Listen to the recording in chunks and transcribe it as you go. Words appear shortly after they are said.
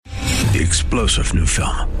the explosive new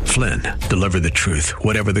film, Flynn, Deliver the Truth,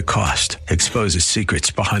 Whatever the Cost, exposes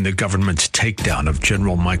secrets behind the government's takedown of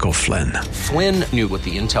General Michael Flynn. Flynn knew what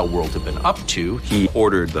the intel world had been up to. He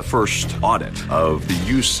ordered the first audit of the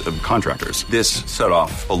use of contractors. This set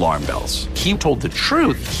off alarm bells. He told the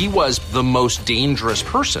truth. He was the most dangerous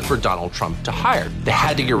person for Donald Trump to hire. They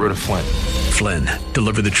had to get rid of Flynn. Flynn,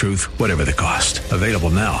 Deliver the Truth, Whatever the Cost. Available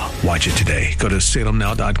now. Watch it today. Go to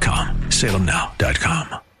salemnow.com.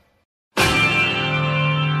 salemnow.com.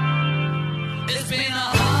 It's been a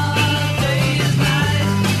hard day's night,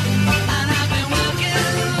 and I've been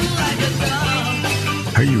working like a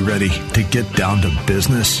dog. Are you ready to get down to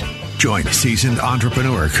business? Join seasoned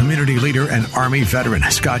entrepreneur, community leader, and Army veteran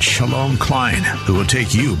Scott Shalom Klein, who will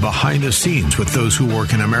take you behind the scenes with those who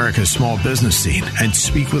work in America's small business scene and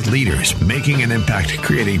speak with leaders making an impact,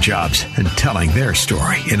 creating jobs, and telling their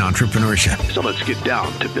story in entrepreneurship. So let's get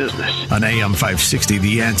down to business. On AM 560,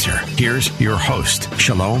 The Answer, here's your host,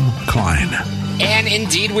 Shalom Klein. And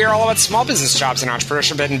indeed, we are all about small business jobs and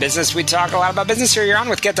entrepreneurship and business. We talk a lot about business here. You're on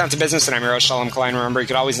with Get Down to Business, and I'm your host, Shalom Klein. Remember, you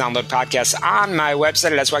can always download podcasts on my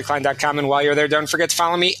website at syklein.com. And while you're there, don't forget to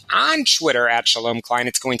follow me on Twitter at Shalom Klein.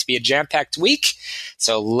 It's going to be a jam-packed week.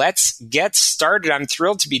 So let's get started. I'm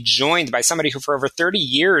thrilled to be joined by somebody who for over 30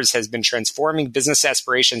 years has been transforming business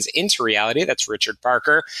aspirations into reality. That's Richard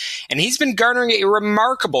Parker. And he's been garnering a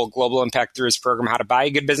remarkable global impact through his program, How to Buy a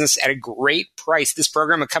Good Business at a Great Price. This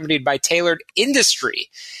program, accompanied by tailored industry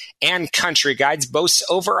and country guides, boasts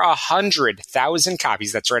over 100,000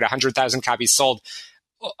 copies. That's right, 100,000 copies sold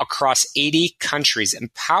across 80 countries,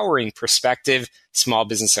 empowering prospective small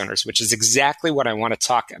business owners, which is exactly what I want to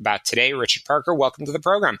talk about today. Richard Parker, welcome to the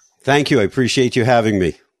program. Thank you. I appreciate you having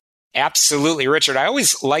me. Absolutely, Richard. I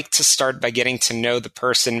always like to start by getting to know the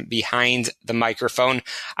person behind the microphone.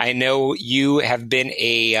 I know you have been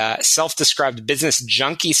a self-described business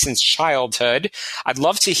junkie since childhood. I'd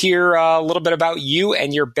love to hear a little bit about you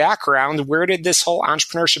and your background. Where did this whole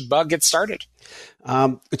entrepreneurship bug get started?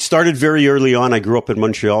 It started very early on. I grew up in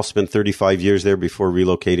Montreal, spent 35 years there before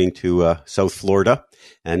relocating to South Florida,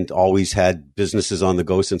 and always had businesses on the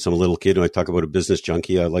go since I'm a little kid. When I talk about a business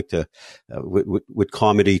junkie, I like to, with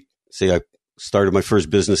comedy, say I started my first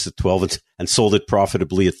business at 12 and sold it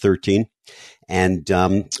profitably at 13. And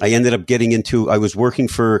I ended up I was working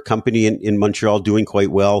for a company in Montreal doing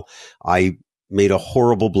quite well. I made a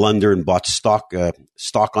horrible blunder and bought stock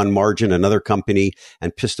on margin, another company,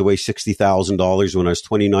 and pissed away $60,000 when I was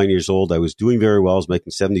 29 years old. I was doing very well. I was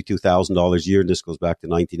making $72,000 a year. And this goes back to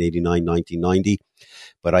 1989, 1990.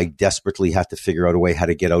 But I desperately had to figure out a way how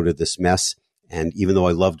to get out of this mess. And even though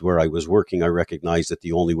I loved where I was working, I recognized that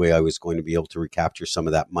the only way I was going to be able to recapture some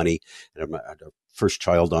of that money, and I had a first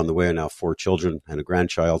child on the way, and now 4 children and a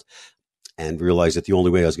grandchild, and realized that the only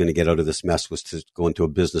way I was going to get out of this mess was to go into a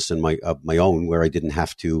business of my own where I didn't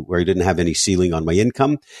have any ceiling on my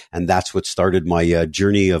income. And that's what started my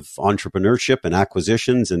journey of entrepreneurship and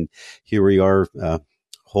acquisitions. And here we are a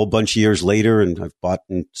whole bunch of years later, and I've bought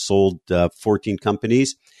and sold 14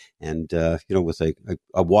 companies. And, with a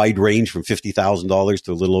wide range from $50,000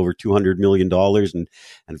 to a little over $200 million. And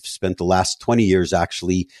I've spent the last 20 years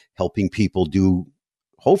actually helping people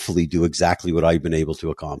hopefully do exactly what I've been able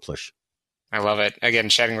to accomplish. I love it. Again,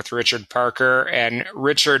 chatting with Richard Parker. And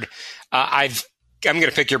Richard, I'm going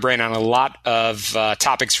to pick your brain on a lot of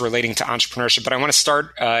topics relating to entrepreneurship, but I want to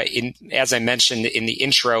start as I mentioned in the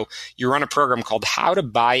intro, you run a program called How to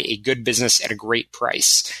Buy a Good Business at a Great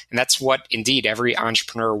Price. And that's what indeed every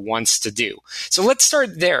entrepreneur wants to do. So let's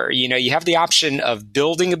start there. You have the option of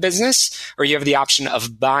building a business, or you have the option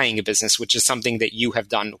of buying a business, which is something that you have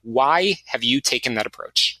done. Why have you taken that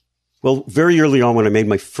approach? Well, very early on when I made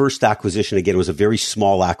my first acquisition, again, it was a very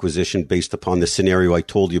small acquisition based upon the scenario I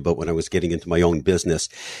told you about when I was getting into my own business.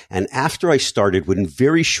 And after I started, within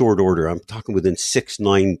very short order, I'm talking within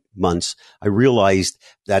 6-9 months, I realized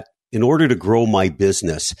that in order to grow my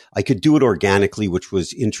business, I could do it organically, which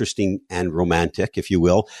was interesting and romantic, if you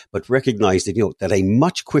will, but recognized that, that a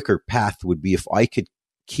much quicker path would be if I could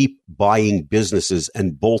keep buying businesses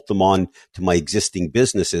and bolt them on to my existing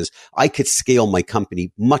businesses, I could scale my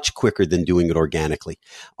company much quicker than doing it organically.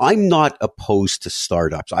 I'm not opposed to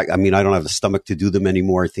startups. I mean, I don't have the stomach to do them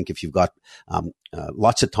anymore. I think if you've got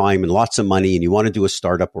lots of time and lots of money and you want to do a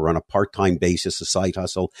startup or on a part-time basis, a side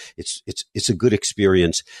hustle, it's a good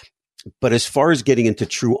experience. But as far as getting into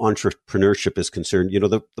true entrepreneurship is concerned,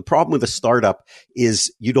 the problem with a startup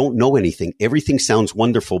is you don't know anything. Everything sounds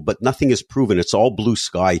wonderful, but nothing is proven. It's all blue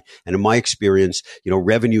sky. And in my experience,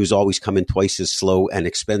 revenues always come in twice as slow and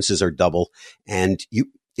expenses are double. And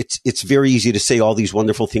it's very easy to say all these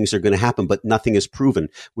wonderful things are going to happen, but nothing is proven.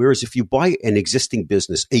 Whereas if you buy an existing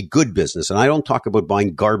business, a good business, and I don't talk about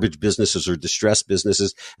buying garbage businesses or distressed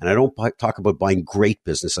businesses, and I don't talk about buying great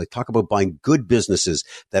business. I talk about buying good businesses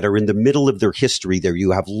that are in the middle of their history. There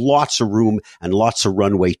you have lots of room and lots of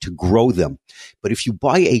runway to grow them. But if you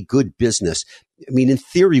buy a good business, I mean, in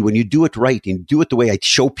theory, when you do it right and do it the way I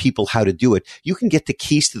show people how to do it, you can get the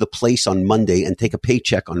keys to the place on Monday and take a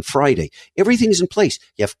paycheck on Friday. Everything's in place.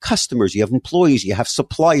 You have customers, you have employees, you have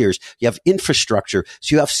suppliers, you have infrastructure.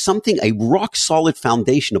 So you have something, a rock solid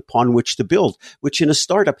foundation upon which to build, which in a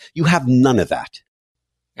startup, you have none of that.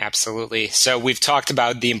 Absolutely. So we've talked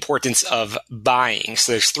about the importance of buying.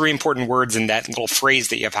 So there's 3 important words in that little phrase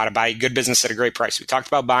that you have, how to buy a good business at a great price. We talked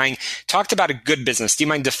about buying, talked about a good business. Do you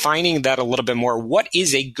mind defining that a little bit more? What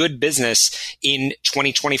is a good business in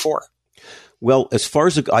 2024? Well, as far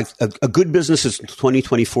as a good business in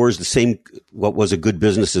 2024 is the same what was a good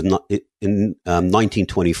business in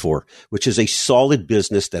 1924, which is a solid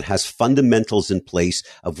business that has fundamentals in place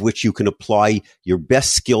of which you can apply your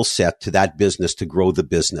best skill set to that business to grow the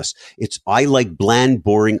business. I like bland,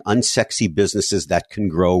 boring, unsexy businesses that can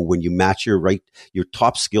grow when you match your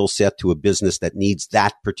top skill set to a business that needs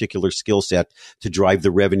that particular skill set to drive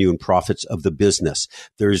the revenue and profits of the business.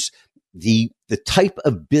 There's the type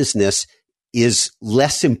of business is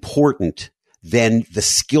less important than the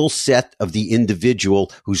skill set of the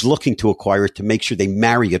individual who's looking to acquire it to make sure they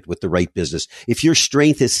marry it with the right business. If your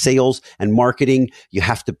strength is sales and marketing, you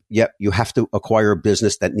have to acquire a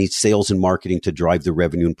business that needs sales and marketing to drive the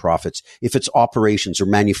revenue and profits. If it's operations or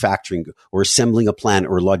manufacturing or assembling a plant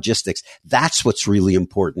or logistics, that's what's really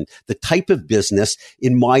important. The type of business,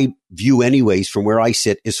 in my view anyways, from where I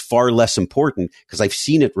sit, is far less important because I've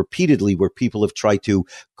seen it repeatedly where people have tried to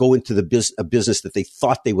go into a business that they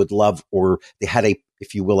thought they would love or they had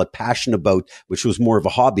if you will, a passion about, which was more of a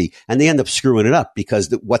hobby, and they end up screwing it up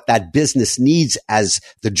because what that business needs as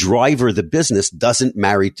the driver of the business doesn't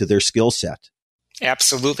marry to their skill set.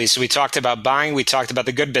 Absolutely. So we talked about buying, we talked about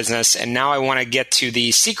the good business, and now I want to get to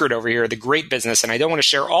the secret over here, the great business. And I don't want to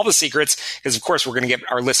share all the secrets because, of course, we're going to get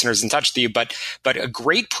our listeners in touch with you. But a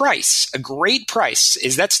great price,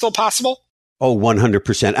 is that still possible? Oh,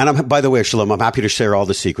 100%. And by the way, Shalom, I'm happy to share all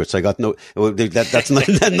the secrets. I got that's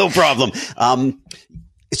no problem.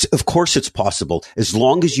 Of course it's possible as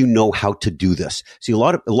long as you know how to do this. See, a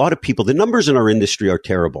lot of people, the numbers in our industry are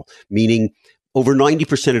terrible, meaning over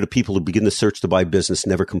 90% of the people who begin the search to buy business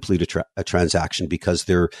never complete a transaction because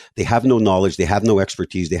they have no knowledge, they have no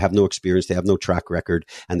expertise, they have no experience, they have no track record,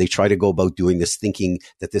 and they try to go about doing this thinking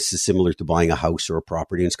that this is similar to buying a house or a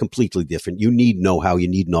property, and it's completely different. You need know-how, you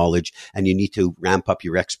need knowledge, and you need to ramp up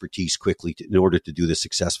your expertise quickly in order to do this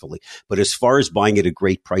successfully. But as far as buying at a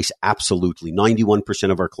great price, absolutely. 91%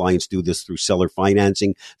 of our clients do this through seller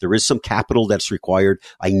financing. There is some capital that's required.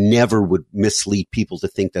 I never would mislead people to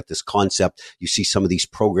think that this concept, you see some of these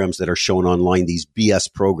programs that are shown online, these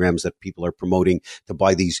BS programs that people are promoting to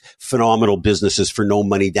buy these phenomenal businesses for no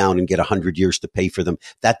money down and get 100 years to pay for them.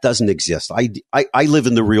 That doesn't exist. I live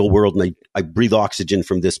in the real world and I breathe oxygen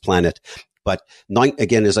from this planet. But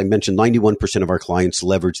again, as I mentioned, 91% of our clients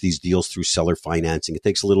leverage these deals through seller financing. It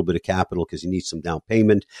takes a little bit of capital because you need some down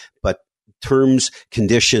payment, but terms,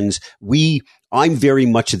 conditions, I'm very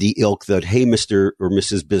much of the ilk that, hey, Mr. or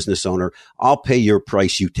Mrs. Business Owner, I'll pay your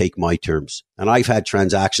price, you take my terms. And I've had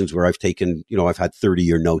transactions where I've taken, I've had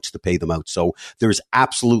 30-year notes to pay them out. So there's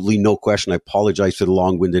absolutely no question. I apologize for the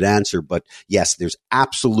long-winded answer, but yes, there's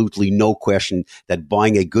absolutely no question that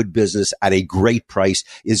buying a good business at a great price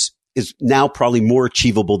is now probably more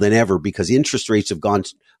achievable than ever because interest rates have gone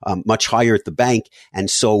much higher at the bank. And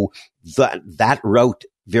so that route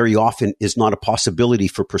very often is not a possibility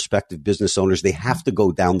for prospective business owners. They have to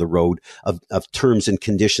go down the road of terms and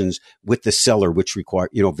conditions with the seller, which require,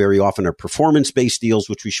 very often are performance-based deals,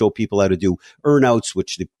 which we show people how to do, earnouts,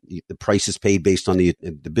 which the price is paid based on the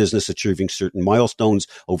business achieving certain milestones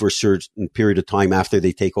over a certain period of time after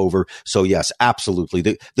they take over. So yes, absolutely.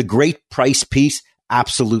 The great price piece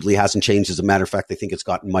absolutely hasn't changed. As a matter of fact, I think it's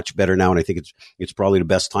gotten much better now. And I think it's probably the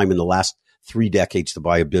best time in the last 3 decades to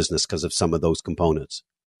buy a business because of some of those components.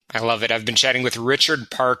 I love it. I've been chatting with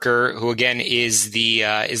Richard Parker, who again is the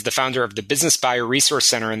founder of the Business Buyer Resource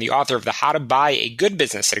Center and the author of the How to Buy a Good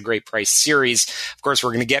Business at a Great Price series. Of course, we're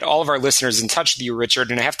going to get all of our listeners in touch with you,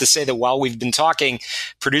 Richard. And I have to say that while we've been talking,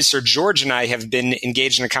 producer George and I have been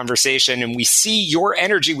engaged in a conversation, and we see your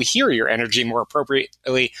energy, we hear your energy more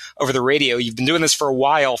appropriately over the radio. You've been doing this for a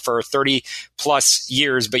while, for 30 plus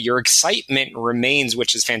years, but your excitement remains,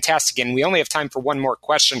 which is fantastic. And we only have time for one more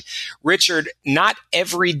question. Richard, not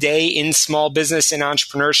every day in small business and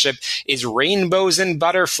entrepreneurship is rainbows and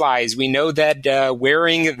butterflies. We know that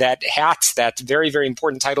wearing that hat, that very, very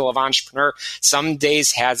important title of entrepreneur, some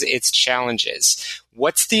days has its challenges.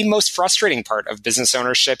 What's the most frustrating part of business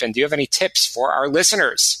ownership? And do you have any tips for our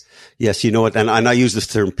listeners? Yes, you know what, and I use this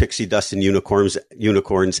term pixie dust and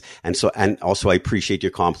unicorns, and also I appreciate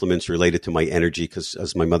your compliments related to my energy, because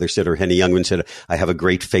as my mother said, or Henny Youngman said, I have a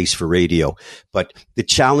great face for radio. But the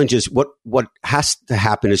challenge is what has to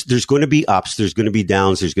happen is there's going to be ups, there's going to be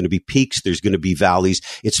downs, there's going to be peaks, there's going to be valleys.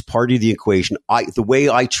 It's part of the equation. The way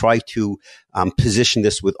I try to position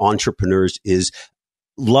this with entrepreneurs is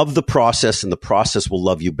love the process, and the process will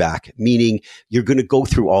love you back. Meaning you're going to go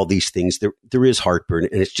through all these things. There is heartburn,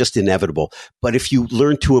 and it's just inevitable. But if you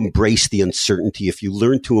learn to embrace the uncertainty, if you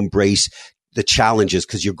learn to embrace the challenges,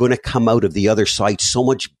 because you're going to come out of the other side so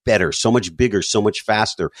much better, so much bigger, so much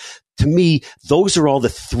faster. To me, those are all the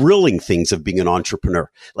thrilling things of being an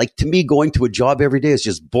entrepreneur. Like, to me, going to a job every day is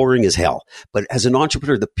just boring as hell. But as an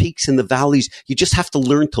entrepreneur, the peaks and the valleys, you just have to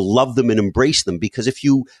learn to love them and embrace them, because if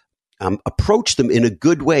you approach them in a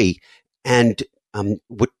good way and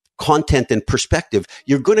with content and perspective,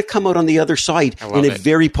 you're going to come out on the other side in a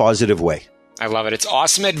very positive way. I love it. It's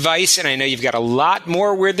awesome advice, and I know you've got a lot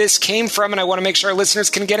more where this came from, and I want to make sure our listeners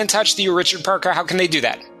can get in touch with you, Richard Parker. How can they do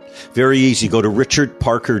that? Very easy. Go to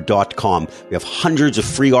richardparker.com. We have hundreds of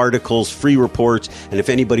free articles, free reports, and if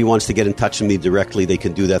anybody wants to get in touch with me directly, they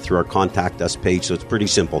can do that through our Contact Us page. So it's pretty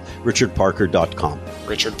simple. richardparker.com.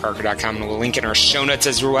 richardparker.com, and we'll link in our show notes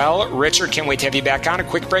as well. Richard, can't wait to have you back on. A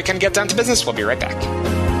quick break and get down to business. We'll be right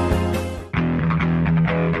back.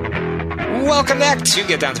 Welcome back to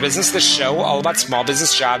Get Down to Business, the show all about small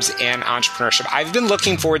business jobs and entrepreneurship. I've been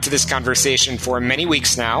looking forward to this conversation for many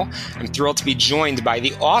weeks now. I'm thrilled to be joined by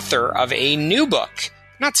the author of a new book.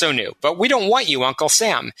 Not so new, but we don't want you, Uncle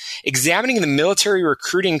Sam. Examining the military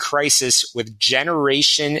recruiting crisis with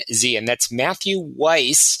Generation Z, and that's Matthew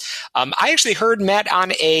Weiss. I actually heard Matt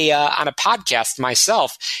on a podcast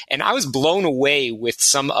myself, and I was blown away with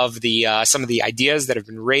some of the ideas that have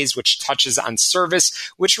been raised, which touches on service,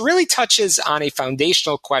 which really touches on a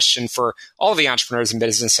foundational question for all the entrepreneurs and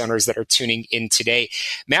business owners that are tuning in today.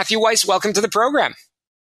 Matthew Weiss, welcome to the program.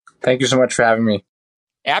 Thank you so much for having me.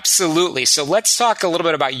 Absolutely. So let's talk a little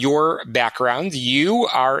bit about your background. You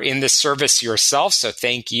are in the service yourself, so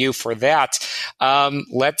thank you for that.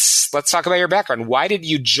 Let's talk about your background. Why did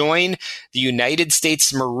you join the United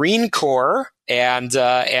States Marine Corps, and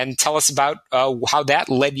tell us about how that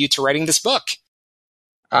led you to writing this book?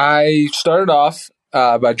 I started off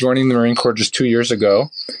by joining the Marine Corps just 2 years ago,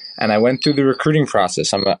 and I went through the recruiting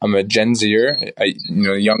process. I'm a Gen Zer,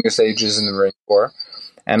 the youngest ages in the Marine Corps.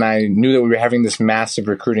 And I knew that we were having this massive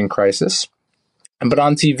recruiting crisis. But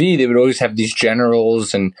on TV, they would always have these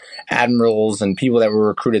generals and admirals and people that were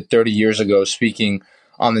recruited 30 years ago speaking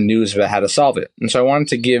on the news about how to solve it. And so I wanted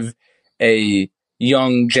to give a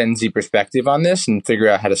young Gen Z perspective on this and figure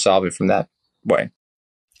out how to solve it from that way.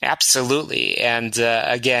 Absolutely. And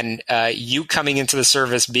again, you coming into the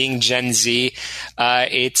service, being Gen Z,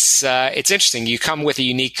 it's interesting. You come with a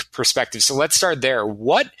unique perspective. So let's start there.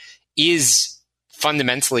 What is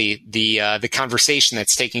fundamentally the conversation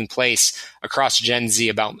that's taking place across Gen Z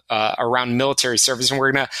about around military service? And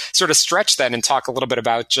we're going to sort of stretch that and talk a little bit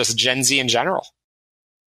about just Gen Z in general.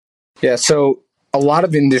 Yeah, so a lot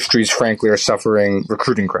of industries, frankly, are suffering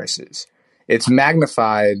recruiting crises. It's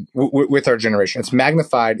magnified with our generation. It's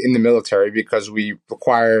magnified in the military because we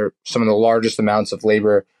require some of the largest amounts of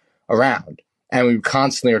labor around. And we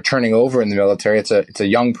constantly are turning over in the military. It's a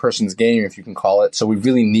young person's game, if you can call it. So we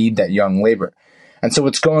really need that young labor. And so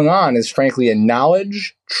what's going on is, frankly, a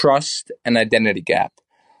knowledge, trust, and identity gap.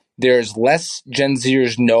 There's less Gen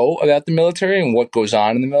Zers know about the military and what goes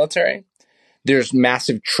on in the military. There's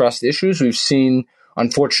massive trust issues. We've seen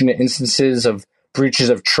unfortunate instances of breaches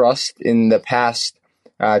of trust in the past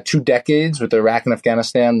 2 decades with Iraq and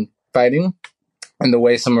Afghanistan fighting and the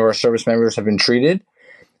way some of our service members have been treated.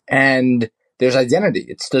 And there's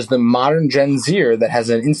identity. Does the modern Gen Zer that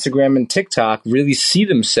has an Instagram and TikTok really see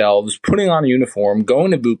themselves putting on a uniform,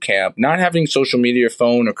 going to boot camp, not having social media,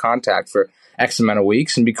 phone, or contact for X amount of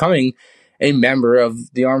weeks, and becoming a member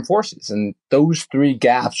of the armed forces? And those 3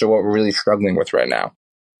 gaps are what we're really struggling with right now.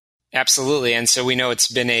 Absolutely. And so we know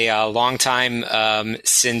it's been a long time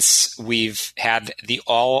since we've had the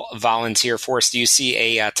all-volunteer force. Do you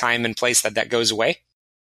see a time and place that goes away?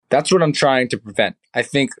 That's what I'm trying to prevent. I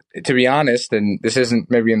think, to be honest, and this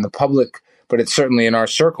isn't maybe in the public, but it's certainly in our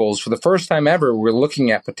circles, for the first time ever, we're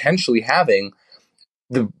looking at potentially having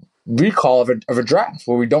the recall of a draft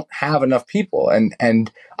where we don't have enough people.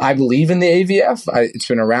 And I believe in the AVF. It's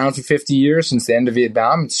been around for 50 years since the end of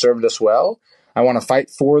Vietnam. It's served us well. I want to fight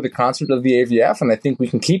for the concept of the AVF, and I think we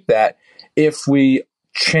can keep that if we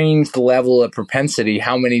change the level of propensity,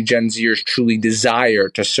 how many Gen Zers truly desire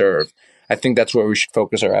to serve. I think that's where we should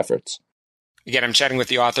focus our efforts. Again, I'm chatting with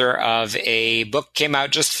the author of a book came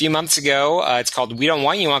out just a few months ago. It's called We Don't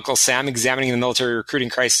Want You, Uncle Sam, Examining the Military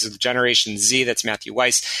Recruiting Crisis of Generation Z. That's Matthew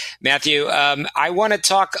Weiss. Matthew, I want to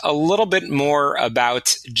talk a little bit more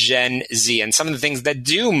about Gen Z and some of the things that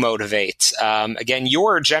do motivate. Again,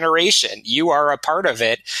 your generation, you are a part of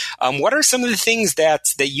it. What are some of the things that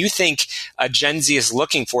you think Gen Z is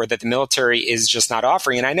looking for that the military is just not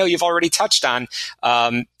offering? And I know you've already touched on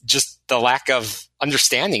just the lack of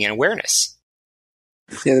understanding and awareness.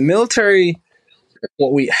 Yeah, the military,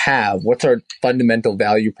 what we have, what's our fundamental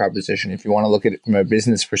value proposition, if you want to look at it from a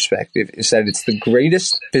business perspective, is that it's the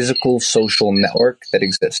greatest physical social network that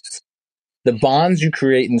exists. The bonds you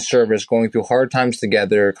create in service, going through hard times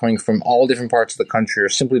together, coming from all different parts of the country, are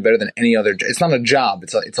simply better than any other. It's not a job.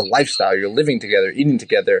 It's a lifestyle. You're living together, eating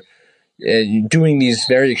together, you're doing these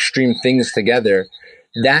very extreme things together.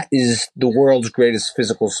 That is the world's greatest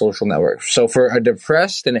physical social network. So for a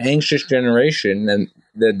depressed and anxious generation, and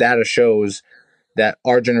the data shows that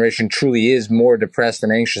our generation truly is more depressed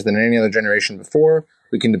and anxious than any other generation before.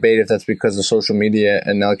 We can debate if that's because of social media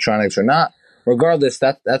and electronics or not. Regardless,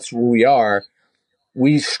 that's who we are.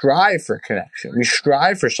 We strive for connection. We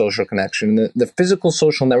strive for social connection. The physical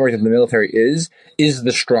social network that the military is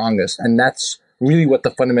the strongest. And that's really what the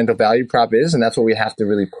fundamental value prop is. And that's what we have to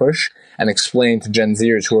really push and explain to Gen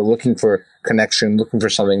Zers who are looking for connection, looking for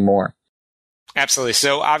something more. Absolutely.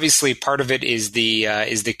 So obviously part of it is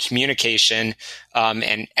the communication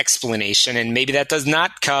and explanation, and maybe that does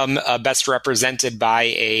not come best represented by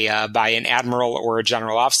an admiral or a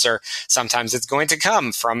general officer. Sometimes it's going to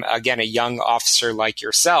come from, again, a young officer like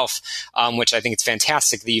yourself, which I think it's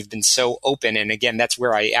fantastic that you've been so open. And again, that's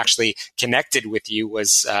where I actually connected with you.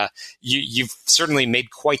 Was you've certainly made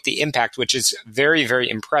quite the impact, which is very, very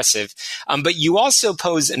impressive. But you also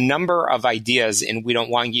pose a number of ideas in We Don't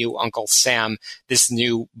Want You, Uncle Sam, this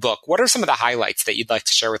new book. What are some of the highlights that you'd like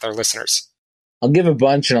to share with our listeners? I'll give a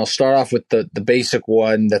bunch, and I'll start off with the basic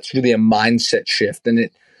one that's really a mindset shift, and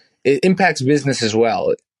it impacts business as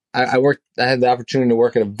well. I had the opportunity to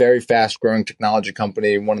work at a very fast-growing technology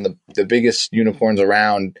company, one of the biggest unicorns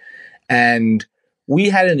around, and we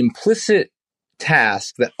had an implicit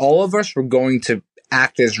task that all of us were going to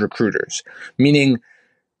act as recruiters, meaning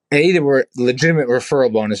A, there were legitimate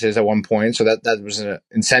referral bonuses at one point, so that was an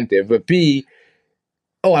incentive. But B,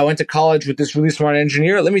 I went to college with this really smart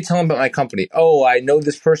engineer. Let me tell him about my company. I know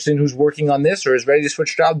this person who's working on this or is ready to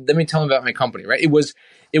switch jobs. Let me tell him about my company, right? It was,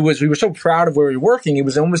 we were so proud of where we were working. It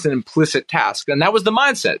was almost an implicit task. And that was the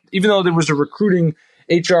mindset. Even though there was a recruiting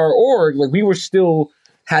HR org, we were still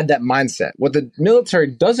had that mindset. What the military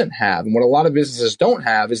doesn't have, and what a lot of businesses don't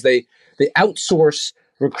have, is they outsource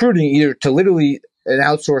recruiting either to literally an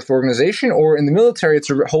outsourced organization, or in the military,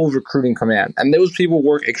 it's a whole recruiting command. And those people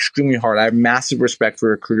work extremely hard. I have massive respect for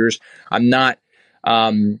recruiters. I'm not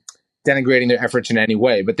denigrating their efforts in any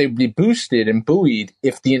way, but they'd be boosted and buoyed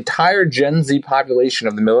if the entire Gen Z population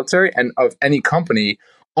of the military and of any company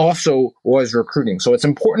also was recruiting. So it's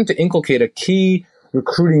important to inculcate a key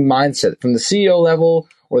recruiting mindset from the CEO level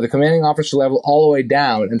or the commanding officer level all the way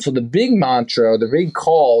down. And so the big mantra, the big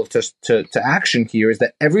call to action here is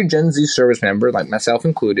that every Gen Z service member, like myself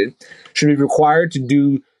included, should be required to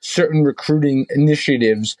do certain recruiting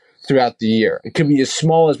initiatives throughout the year. It could be as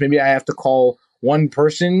small as maybe I have to call one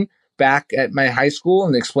person back at my high school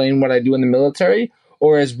and explain what I do in the military,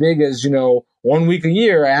 or as big as, 1 week a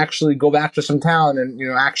year, I actually go back to some town and,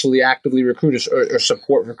 actually actively recruit or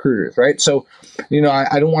support recruiters, right? So,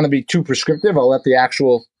 I don't want to be too prescriptive. I'll let the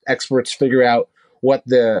actual experts figure out what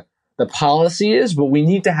the policy is, but we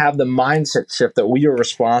need to have the mindset shift that we are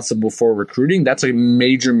responsible for recruiting. That's a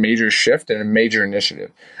major, major shift and a major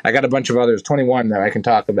initiative. I got a bunch of others, 21 that I can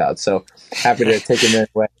talk about. So happy to take a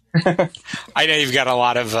minute away. I know you've got a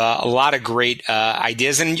lot of great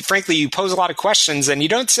ideas, and frankly, you pose a lot of questions, and you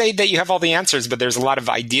don't say that you have all the answers, but there's a lot of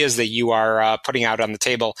ideas that you are putting out on the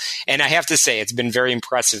table. And I have to say, it's been very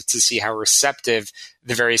impressive to see how receptive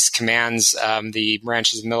the various commands, the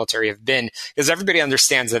branches of the military have been, because everybody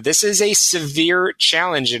understands that this is a severe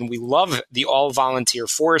challenge, and we love the all-volunteer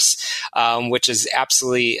force, which is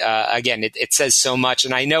absolutely, again, it says so much.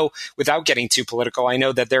 And I know, without getting too political, I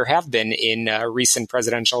know that there have been in recent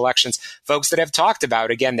presidential presidential elections, folks that have talked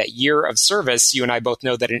about, again, that year of service. You and I both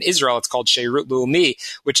know that in Israel, it's called Sheirut Leumi,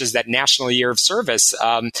 which is that national year of service.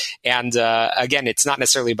 Again, it's not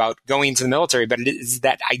necessarily about going to the military, but it is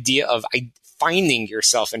that idea of finding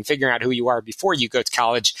yourself and figuring out who you are before you go to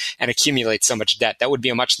college and accumulate so much debt. That would be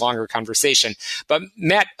a much longer conversation. But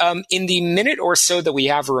Matt, in the minute or so that we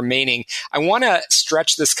have remaining, I want to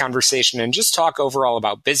stretch this conversation and just talk overall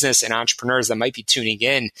about business and entrepreneurs that might be tuning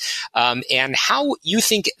in, and how you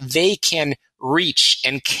think they can reach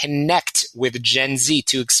and connect with Gen Z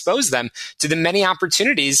to expose them to the many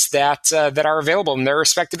opportunities that are available in their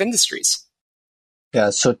respective industries.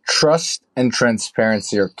 Yeah, so trust and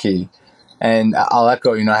transparency are key. And I'll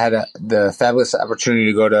echo, I had the fabulous opportunity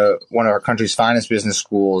to go to one of our country's finest business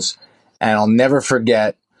schools. And I'll never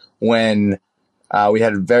forget when we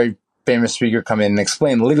had a very famous speaker come in and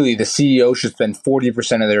explain literally the CEO should spend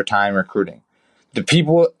 40% of their time recruiting. The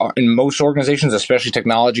people in most organizations, especially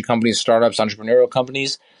technology companies, startups, entrepreneurial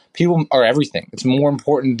companies, people are everything. It's more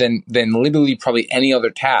important than literally probably any other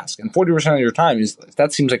task. And 40% of your time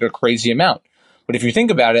that seems like a crazy amount. But if you think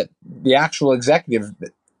about it, the actual executive,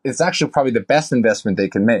 it's actually probably the best investment they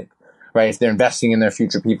can make, right? If they're investing in their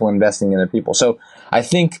future people, investing in their people. So I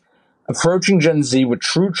think approaching Gen Z with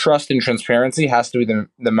true trust and transparency has to be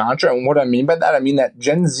the mantra. And what I mean by that, I mean that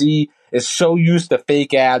Gen Z is so used to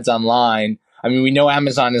fake ads online. I mean, we know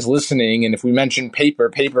Amazon is listening, and if we mention paper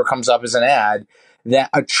comes up as an ad. That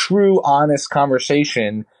a true, honest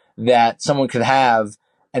conversation that someone could have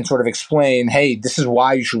and sort of explain, hey, this is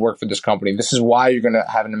why you should work for this company. This is why you're going to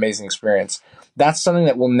have an amazing experience. That's something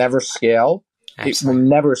that will never scale. Absolutely. It will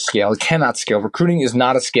never scale. It cannot scale. Recruiting is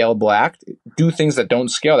not a scalable act. Do things that don't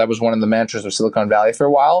scale. That was one of the mantras of Silicon Valley for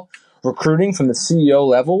a while. Recruiting from the CEO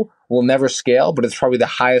level will never scale, but it's probably the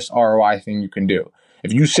highest ROI thing you can do.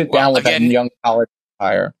 If you sit down with that young college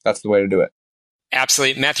hire, that's the way to do it.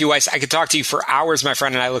 Absolutely. Matthew Weiss, I could talk to you for hours, my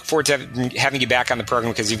friend, and I look forward to having you back on the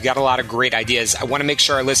program because you've got a lot of great ideas. I want to make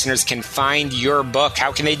sure our listeners can find your book.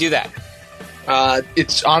 How can they do that?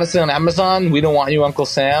 It's honestly on Amazon. We Don't Want You, Uncle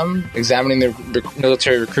Sam, Examining the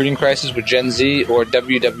Military Recruiting Crisis with Gen Z, or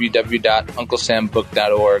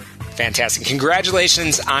www.unclesambook.org. Fantastic.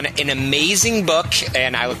 Congratulations on an amazing book,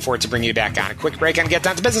 and I look forward to bringing you back on. A quick break on Get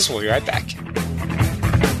Down to Business. We'll be right back.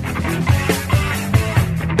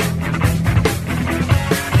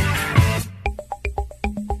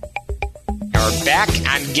 We're back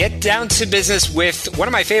on Get Down to Business with one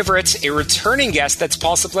of my favorites, a returning guest. That's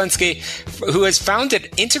Paul Saplinski, who has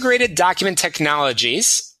founded Integrated Document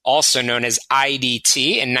Technologies, also known as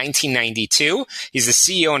IDT, in 1992. He's the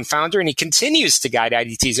CEO and founder, and he continues to guide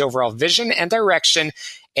IDT's overall vision and direction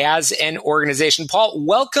as an organization. Paul,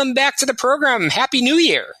 welcome back to the program. Happy New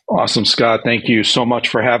Year. Awesome, Scott. Thank you so much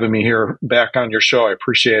for having me here back on your show. I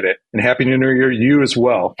appreciate it. And Happy New Year to you as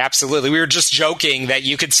well. Absolutely. We were just joking that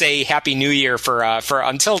you could say Happy New Year for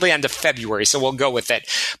until the end of February, so we'll go with it.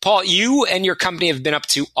 Paul, you and your company have been up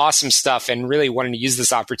to awesome stuff and really wanted to use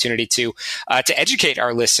this opportunity to educate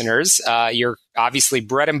our listeners. You're obviously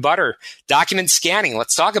bread and butter, document scanning.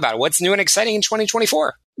 Let's talk about it. What's new and exciting in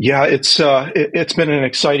 2024? Yeah, it's been an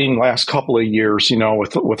exciting last couple of years,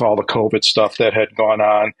 with all the COVID stuff that had gone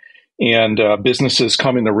on, and businesses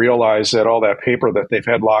coming to realize that all that paper that they've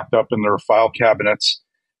had locked up in their file cabinets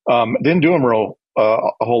didn't do them a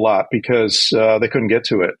whole lot because they couldn't get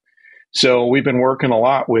to it. So we've been working a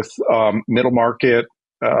lot with middle market,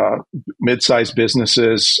 mid-sized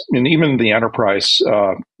businesses, and even the enterprise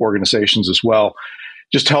organizations as well,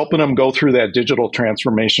 just helping them go through that digital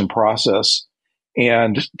transformation process.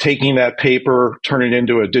 And taking that paper, turning it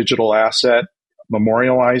into a digital asset,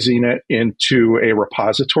 memorializing it into a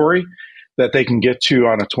repository that they can get to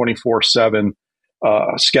on a 24/7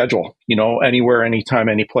 schedule, anywhere, anytime,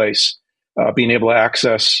 any place, being able to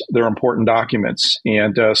access their important documents.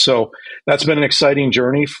 And so that's been an exciting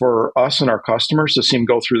journey for us and our customers to see them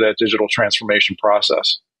go through that digital transformation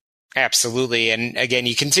process. Absolutely. And again,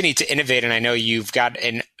 you continue to innovate, and I know you've got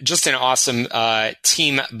just an awesome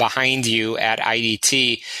team behind you at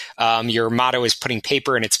IDT. Your motto is putting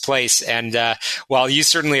paper in its place. And while you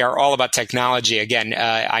certainly are all about technology, again,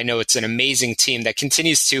 I know it's an amazing team that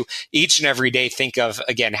continues to each and every day think of,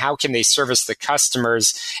 again, how can they service the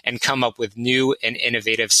customers and come up with new and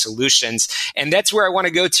innovative solutions. And that's where I want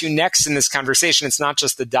to go to next in this conversation. It's not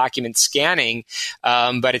just the document scanning,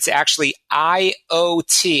 but it's actually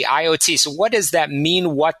IoT. So what does that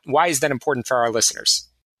mean? Why is that important for our listeners?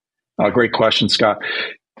 Great question, Scott.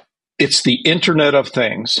 It's the Internet of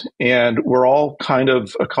Things, and we're all kind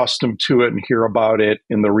of accustomed to it and hear about it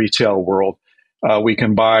in the retail world. We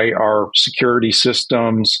can buy our security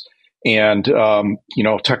systems and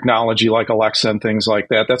technology like Alexa and things like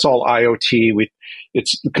that. That's all IoT.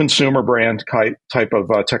 It's the consumer brand type of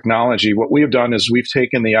technology. What we have done is we've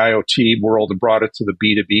taken the IoT world and brought it to the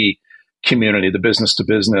B2B community, the business to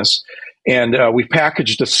business, and we've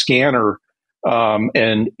packaged a scanner,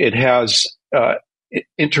 and it has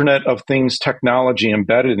Internet of Things technology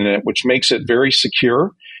embedded in it, which makes it very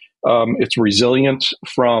secure. It's resilient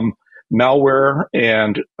from malware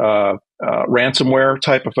and ransomware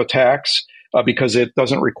type of attacks because it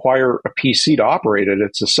doesn't require a PC to operate it.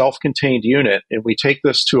 It's a self-contained unit. And we take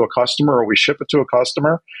this to a customer, or we ship it to a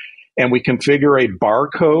customer, and we configure a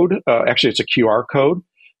barcode. Actually, it's a QR code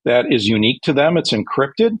that is unique to them. It's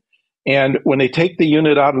encrypted. And when they take the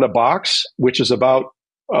unit out of the box, which is about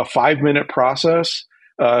a 5-minute process,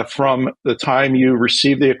 from the time you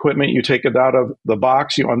receive the equipment, you take it out of the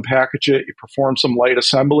box, you unpackage it, you perform some light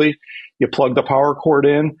assembly, you plug the power cord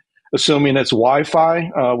in, assuming it's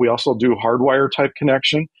Wi-Fi. We also do hardwire type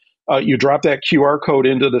connection. You drop that QR code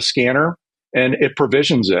into the scanner and it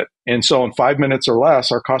provisions it. And so in 5 minutes or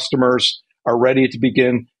less, our customers are ready to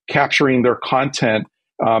begin capturing their content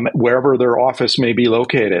wherever their office may be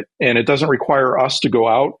located. And it doesn't require us to go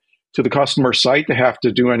out to the customer site to have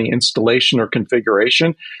to do any installation or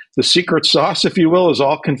configuration. The secret sauce, if you will, is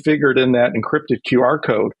all configured in that encrypted QR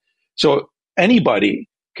code. So anybody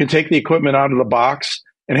can take the equipment out of the box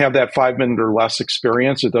and have that 5-minute or less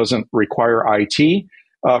experience. It doesn't require IT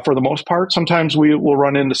for the most part. Sometimes we will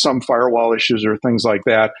run into some firewall issues or things like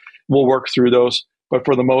that. We'll work through those. But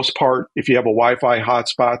for the most part, if you have a Wi-Fi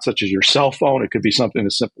hotspot, such as your cell phone, it could be something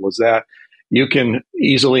as simple as that. You can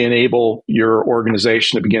easily enable your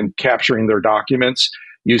organization to begin capturing their documents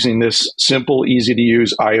using this simple,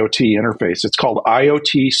 easy-to-use IoT interface. It's called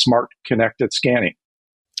IoT Smart Connected Scanning.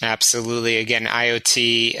 Absolutely. Again,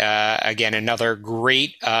 IoT, again, another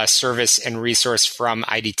great service and resource from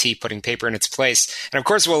IDT, putting paper in its place. And of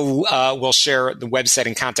course, we'll share the website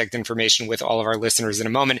and contact information with all of our listeners in a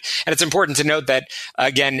moment. And it's important to note that,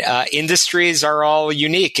 again, industries are all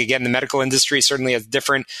unique. Again, the medical industry certainly has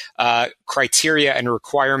different criteria and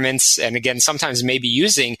requirements. And again, sometimes maybe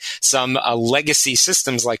using some legacy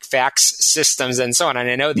systems like fax systems and so on. And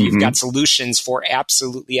I know that you've got solutions for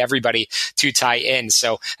absolutely everybody to tie in.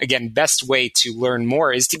 So again, best way to learn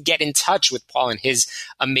more is to get in touch with Paul and his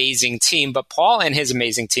amazing team. But Paul and his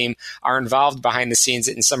amazing team are involved behind the scenes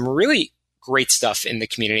in some really great stuff in the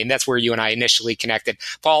community. And that's where you and I initially connected.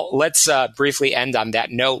 Paul, let's briefly end on that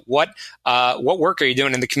note. What work are you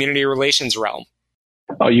doing in the community relations realm?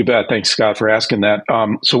 Oh, you bet. Thanks, Scott, for asking that.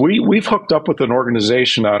 So we've hooked up with an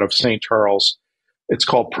organization out of St. Charles. It's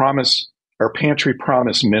called Pantry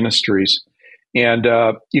Promise Ministries. And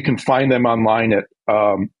you can find them online at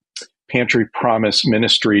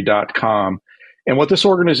pantrypromiseministry.com. And what this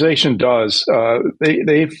organization does,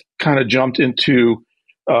 they've kind of jumped into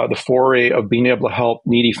the foray of being able to help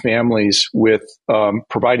needy families with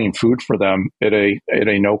providing food for them at a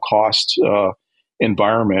no-cost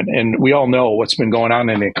environment. And we all know what's been going on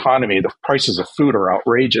in the economy. The prices of food are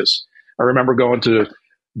outrageous. I remember going to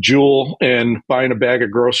Jewel and buying a bag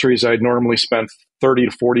of groceries I'd normally spend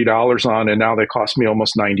 $30 to $40 on, and now they cost me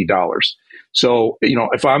almost $90. So,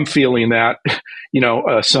 if I'm feeling that,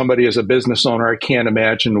 somebody as a business owner, I can't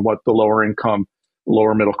imagine what the lower income,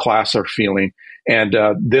 lower middle class are feeling. And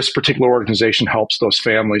this particular organization helps those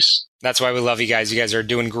families. That's why we love you guys. You guys are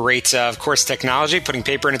doing great, of course, technology, putting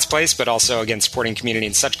paper in its place, but also, again, supporting community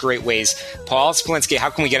in such great ways. Paul Splinsky, how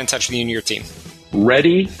can we get in touch with you and your team?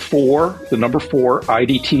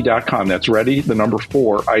 ready4idt.com. That's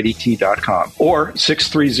ready4idt.com. Or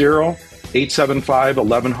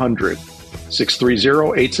 630-875-1100.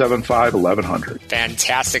 630-875-1100.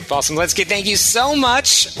 Fantastic, Paul Splinsky. Thank you so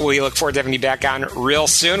much. We look forward to having you back on real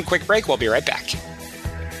soon. Quick break. We'll be right back.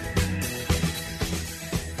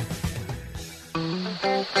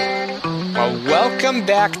 Well, welcome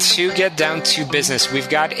back to Get Down to Business. We've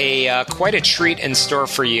got quite a treat in store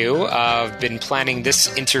for you. I've been planning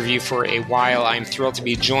this interview for a while. I'm thrilled to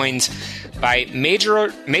be joined by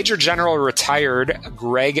Major General retired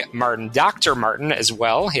Greg Martin, Dr. Martin as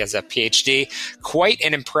well. He has a PhD, quite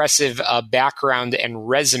an impressive background and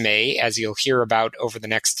resume, as you'll hear about over the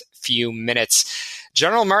next few minutes.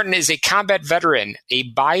 General Martin is a combat veteran, a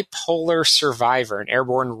bipolar survivor, an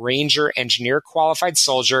airborne ranger, engineer, qualified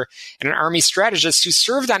soldier, and an Army strategist who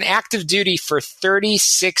served on active duty for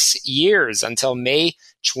 36 years until May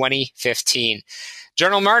 2015.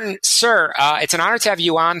 General Martin, sir, it's an honor to have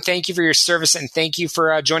you on. Thank you for your service, and thank you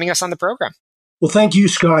for joining us on the program. Well, thank you,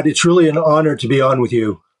 Scott. It's really an honor to be on with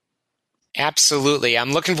you. Absolutely.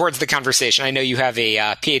 I'm looking forward to the conversation. I know you have a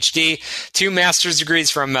PhD, 2 master's degrees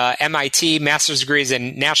from MIT, master's degrees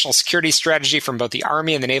in national security strategy from both the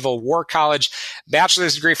Army and the Naval War College,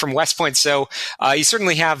 bachelor's degree from West Point. So you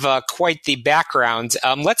certainly have quite the background.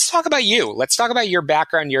 Let's talk about you. Let's talk about your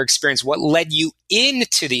background, your experience, what led you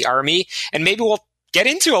into the Army, and maybe we'll get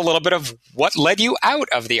into a little bit of what led you out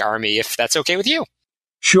of the Army, if that's okay with you.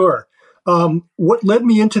 Sure. What led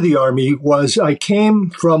me into the Army was I came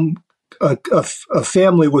from a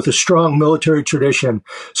family with a strong military tradition.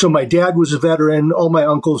 So my dad was a veteran, all my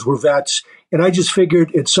uncles were vets, and I just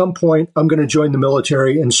figured at some point I'm going to join the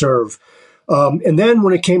military and serve. And then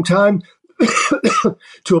when it came time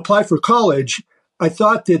to apply for college, I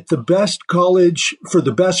thought that the best college for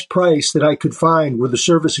the best price that I could find were the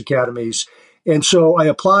service academies. And so I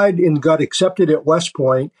applied and got accepted at West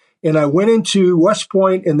Point, and I went into West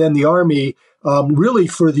Point and then the Army really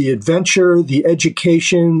for the adventure, the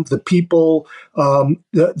education, the people,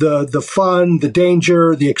 the fun, the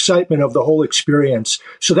danger, the excitement of the whole experience.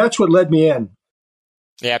 So that's what led me in.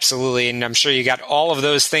 Yeah, absolutely. And I'm sure you got all of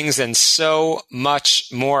those things and so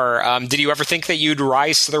much more. Did you ever think that you'd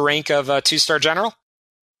rise to the rank of a 2-star general?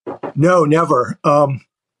 No, never.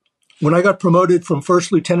 When I got promoted from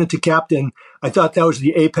first lieutenant to captain, I thought that was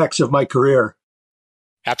the apex of my career.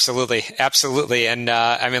 Absolutely. Absolutely. And,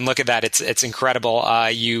 I mean, look at that. It's incredible.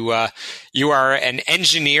 You are an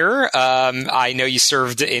engineer. I know you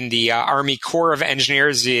served in the Army Corps of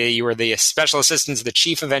Engineers. You were the special assistant to the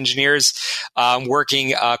chief of engineers,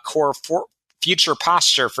 working Corps future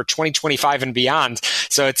posture for 2025 and beyond.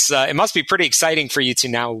 So it must be pretty exciting for you to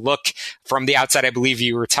now look from the outside. I believe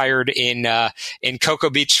you retired in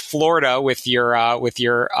Cocoa Beach, Florida, with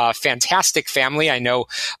your fantastic family. I know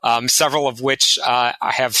several of which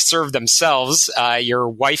have served themselves. Your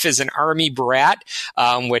wife is an Army brat,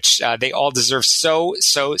 which they all deserve so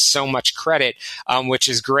much credit, which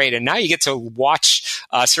is great. And now you get to watch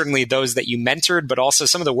certainly those that you mentored, but also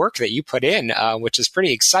some of the work that you put in, which is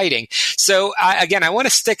pretty exciting. So again, I want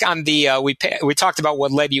to stick on the, we talked about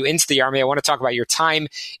what led you into the Army. I want to talk about your time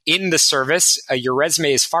in the service. Your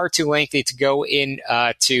resume is far too lengthy to go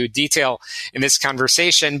into detail in this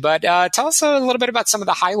conversation, but tell us a little bit about some of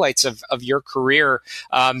the highlights of your career,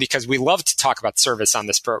 because we love to talk about service on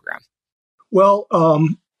this program. Well,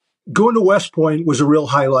 going to West Point was a real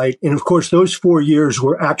highlight. And of course, those 4 years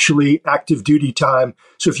were actually active duty time.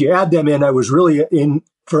 So if you add them in, I was really in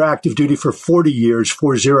for active duty for 40 years,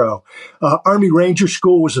 40. Army Ranger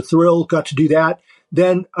School was a thrill, got to do that.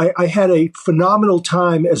 Then I had a phenomenal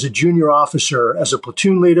time as a junior officer, as a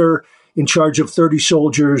platoon leader in charge of 30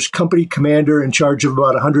 soldiers, company commander in charge of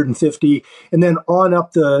about 150, and then on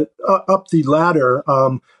up the ladder,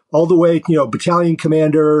 all the way, battalion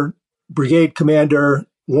commander, brigade commander,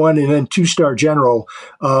 1 and then 2-star general.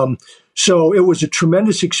 So it was a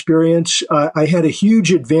tremendous experience. I had a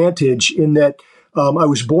huge advantage in that I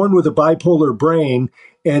was born with a bipolar brain,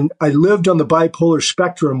 and I lived on the bipolar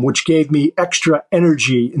spectrum, which gave me extra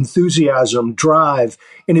energy, enthusiasm, drive,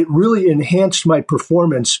 and it really enhanced my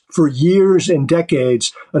performance for years and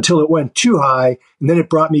decades until it went too high, and then it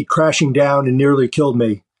brought me crashing down and nearly killed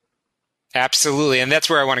me. Absolutely, and that's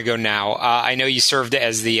where I want to go now. I know you served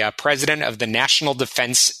as the president of the National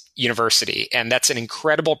Defense University, and that's an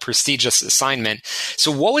incredible, prestigious assignment.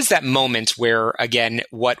 So what was that moment where, again,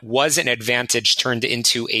 what was an advantage turned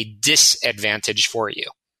into a disadvantage for you?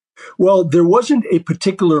 Well, there wasn't a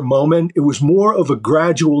particular moment. It was more of a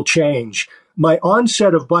gradual change. My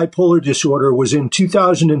onset of bipolar disorder was in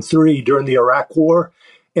 2003 during the Iraq War,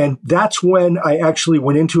 and that's when I actually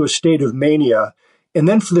went into a state of mania. And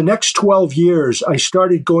then for the next 12 years, I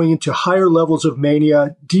started going into higher levels of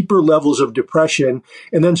mania, deeper levels of depression,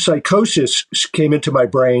 and then psychosis came into my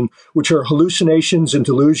brain, which are hallucinations and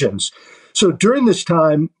delusions. So during this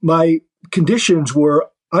time, my conditions were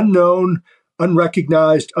unknown,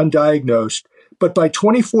 unrecognized, undiagnosed. But by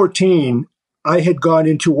 2014, I had gone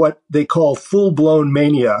into what they call full-blown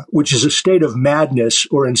mania, which is a state of madness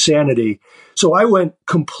or insanity. So I went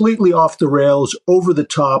completely off the rails, over the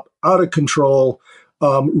top, out of control,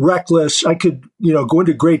 reckless. I could, go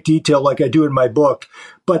into great detail like I do in my book,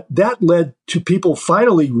 but that led to people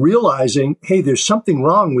finally realizing, hey, there's something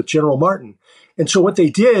wrong with General Martin. And so what they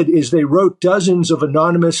did is they wrote dozens of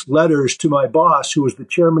anonymous letters to my boss, who was the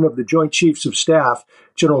chairman of the Joint Chiefs of Staff,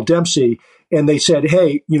 General Dempsey. And they said,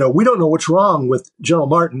 hey, we don't know what's wrong with General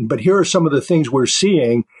Martin, but here are some of the things we're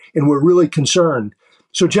seeing, and we're really concerned.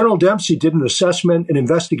 So General Dempsey did an assessment, an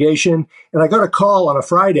investigation, and I got a call on a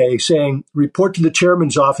Friday saying, report to the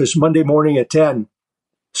chairman's office Monday morning at 10.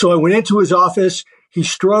 So I went into his office. He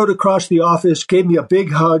strode across the office, gave me a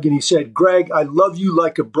big hug, and he said, Greg, I love you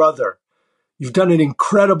like a brother. You've done an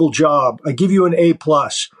incredible job. I give you an A+,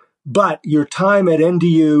 but your time at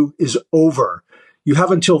NDU is over. You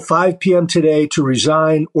have until 5 p.m. today to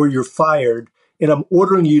resign or you're fired, and I'm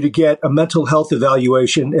ordering you to get a mental health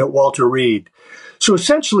evaluation at Walter Reed. So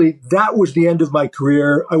essentially, that was the end of my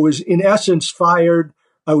career. I was, in essence, fired.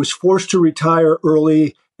 I was forced to retire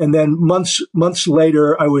early. And then months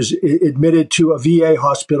later, I was admitted to a VA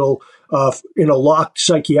hospital in a locked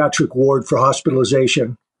psychiatric ward for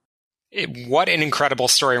hospitalization. What an incredible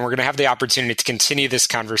story. And we're going to have the opportunity to continue this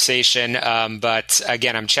conversation. But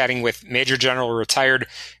again, I'm chatting with Major General retired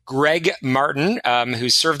Greg Martin, who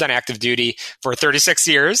served on active duty for 36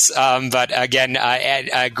 years. But again,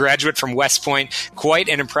 a graduate from West Point, quite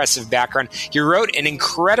an impressive background. He wrote an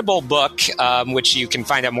incredible book, which you can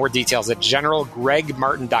find out more details at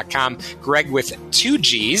generalgregmartin.com. Greg with 2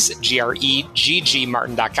 G's, Gregg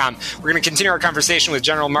Martin.com. We're going to continue our conversation with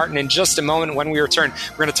General Martin in just a moment. When we return,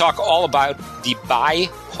 we're going to talk all about the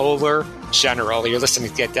bipolar general. You're listening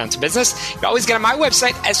to Get Down to Business. You can always get on my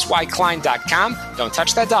website, syklein.com. Don't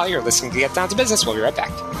touch that dial. You're listening to Get Down to Business. We'll be right back.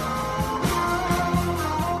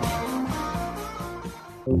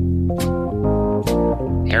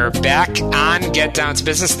 We're back on Get Down to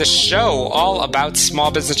Business, the show all about small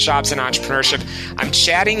business, jobs, and entrepreneurship. I'm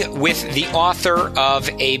chatting with the author of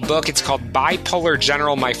a book. It's called Bipolar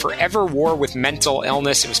General, My Forever War with Mental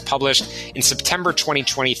Illness. It was published in September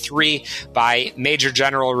 2023 by Major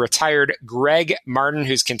General retired Greg Martin,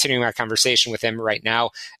 who's continuing my conversation with him right now.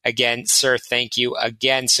 Again, sir, thank you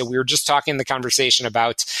again. So we were just talking in the conversation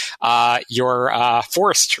about your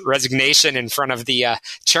forced resignation in front of the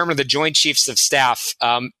chairman of the Joint Chiefs of Staff.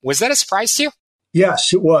 Was that a surprise to you?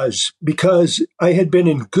 Yes, it was, because I had been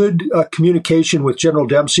in good communication with General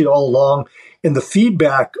Dempsey all along, and the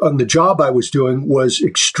feedback on the job I was doing was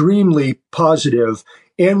extremely positive,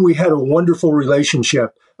 and we had a wonderful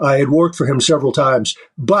relationship. I had worked for him several times.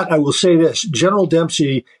 But I will say this, General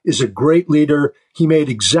Dempsey is a great leader. He made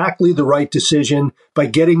exactly the right decision by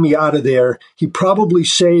getting me out of there. He probably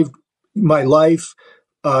saved my life.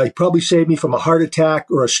 He probably saved me from a heart attack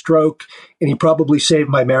or a stroke, and he probably saved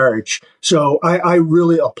my marriage. So I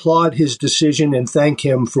really applaud his decision and thank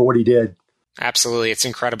him for what he did. Absolutely. It's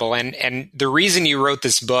incredible. And the reason you wrote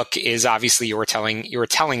this book is obviously you were telling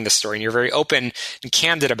the story, and you're very open and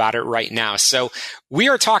candid about it right now. So we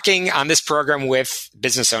are talking on this program with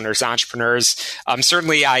business owners, entrepreneurs.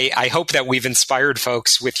 Certainly, I hope that we've inspired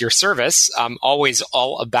folks with your service. Always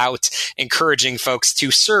all about encouraging folks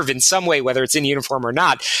to serve in some way, whether it's in uniform or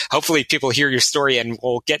not. Hopefully people hear your story, and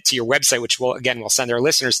we'll get to your website, which we'll send our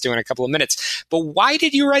listeners to in a couple of minutes. But why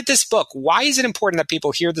did you write this book? Why is it important that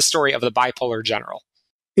people hear the story of the bipolar general?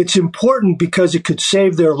 It's important because it could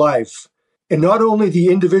save their life. And not only the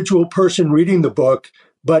individual person reading the book,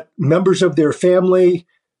 but members of their family,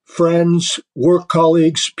 friends, work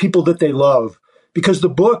colleagues, people that they love. Because the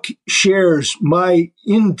book shares my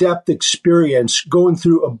in-depth experience going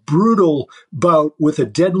through a brutal bout with a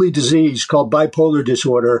deadly disease called bipolar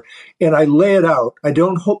disorder. And I lay it out. I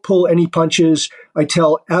don't pull any punches. I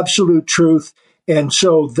tell absolute truth. And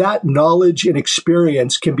so that knowledge and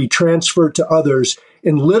experience can be transferred to others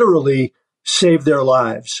and literally save their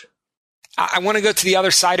lives. I want to go to the other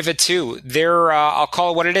side of it too. I'll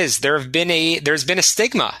call it what it is. There's been a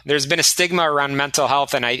stigma. There's been a stigma around mental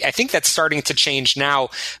health, and I think that's starting to change now.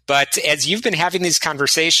 But as you've been having these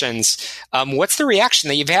conversations, what's the reaction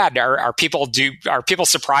that you've had? Are people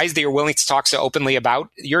surprised that you're willing to talk so openly about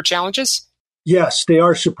your challenges? Yes, they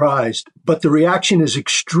are surprised, but the reaction is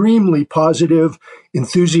extremely positive,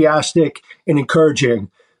 enthusiastic, and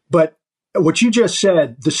encouraging. But what you just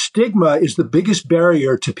said, the stigma is the biggest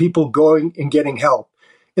barrier to people going and getting help.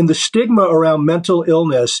 And the stigma around mental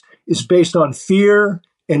illness is based on fear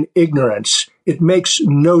and ignorance. It makes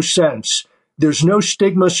no sense. There's no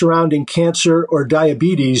stigma surrounding cancer or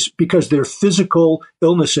diabetes because they're physical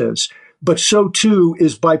illnesses. But so too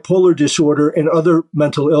is bipolar disorder and other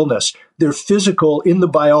mental illness. They're physical in the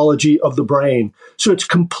biology of the brain. So it's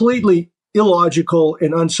completely illogical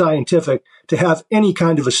and unscientific to have any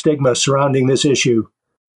kind of a stigma surrounding this issue.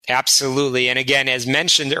 Absolutely. And again, as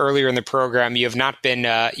mentioned earlier in the program, you've not been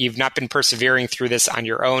persevering through this on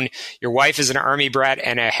your own. Your wife is an Army brat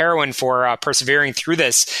and a heroine for persevering through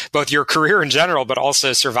this, both your career in general, but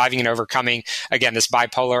also surviving and overcoming, again, this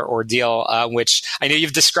bipolar ordeal, which I know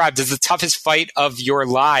you've described as the toughest fight of your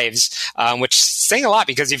lives, which saying a lot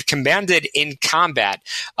because you've commanded in combat.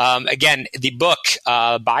 Again, the book,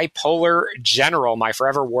 Bipolar General, My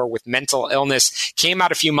Forever War with Mental Illness, came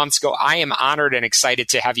out a few months ago. I am honored and excited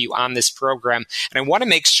to have you on this program. And I want to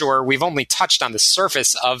make sure we've only touched on the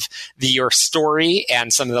surface of your story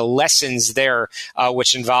and some of the lessons there,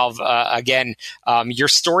 which involve, again, your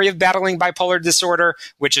story of battling bipolar disorder,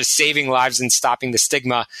 which is saving lives and stopping the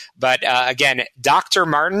stigma. But again, Dr.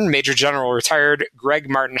 Martin, Major General retired Greg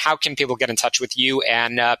Martin, how can people get in touch with you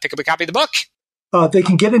and pick up a copy of the book? They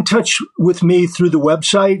can get in touch with me through the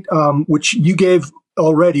website, which you gave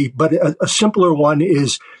already, but a simpler one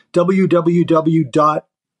is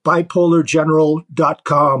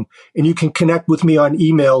www.bipolargeneral.com. And you can connect with me on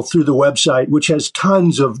email through the website, which has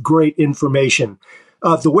tons of great information.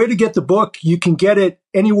 The way to get the book, you can get it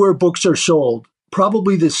anywhere books are sold.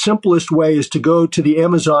 Probably the simplest way is to go to the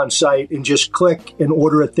Amazon site and just click and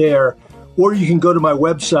order it there. Or you can go to my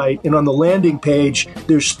website, and on the landing page,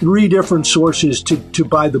 there's 3 different sources to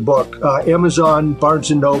buy the book, Amazon,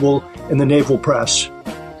 Barnes & Noble, and the Naval Press.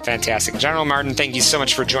 Fantastic. General Martin, thank you so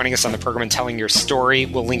much for joining us on the program and telling your story.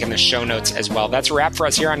 We'll link in the show notes as well. That's a wrap for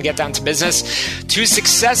us here on Get Down to Business. To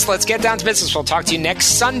success, let's get down to business. We'll talk to you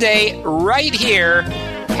next Sunday right here.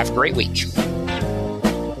 Have a great week.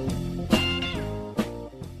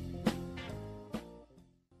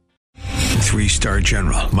 Three-star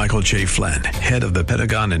General Michael J. Flynn, head of the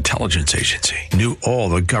Pentagon Intelligence Agency, knew all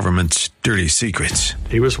the government's dirty secrets.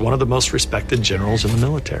 He was one of the most respected generals in the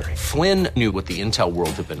military. Flynn knew what the intel world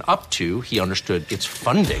had been up to. He understood its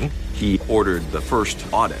funding. He ordered the first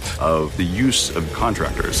audit of the use of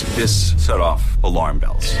contractors. This set off alarm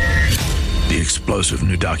bells. The explosive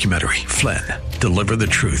new documentary, Flynn, Deliver the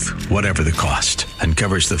Truth, Whatever the Cost,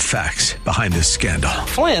 uncovers the facts behind this scandal.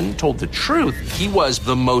 Flynn told the truth. He was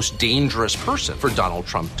the most dangerous person for Donald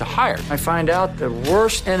Trump to hire. I find out the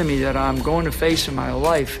worst enemy that I'm going to face in my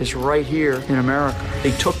life is right here in America.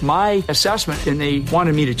 They took my assessment and they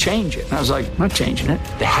wanted me to change it. And I was like, I'm not changing it.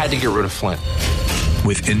 They had to get rid of Flynn.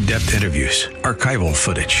 With in-depth interviews, archival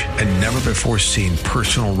footage, and never-before-seen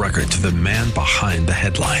personal records of the man behind the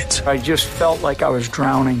headlines. I just felt like I was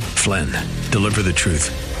drowning. Flynn, Deliver the Truth,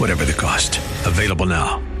 Whatever the Cost. Available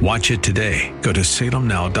now. Watch it today. Go to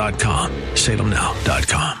salemnow.com.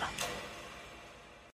 salemnow.com.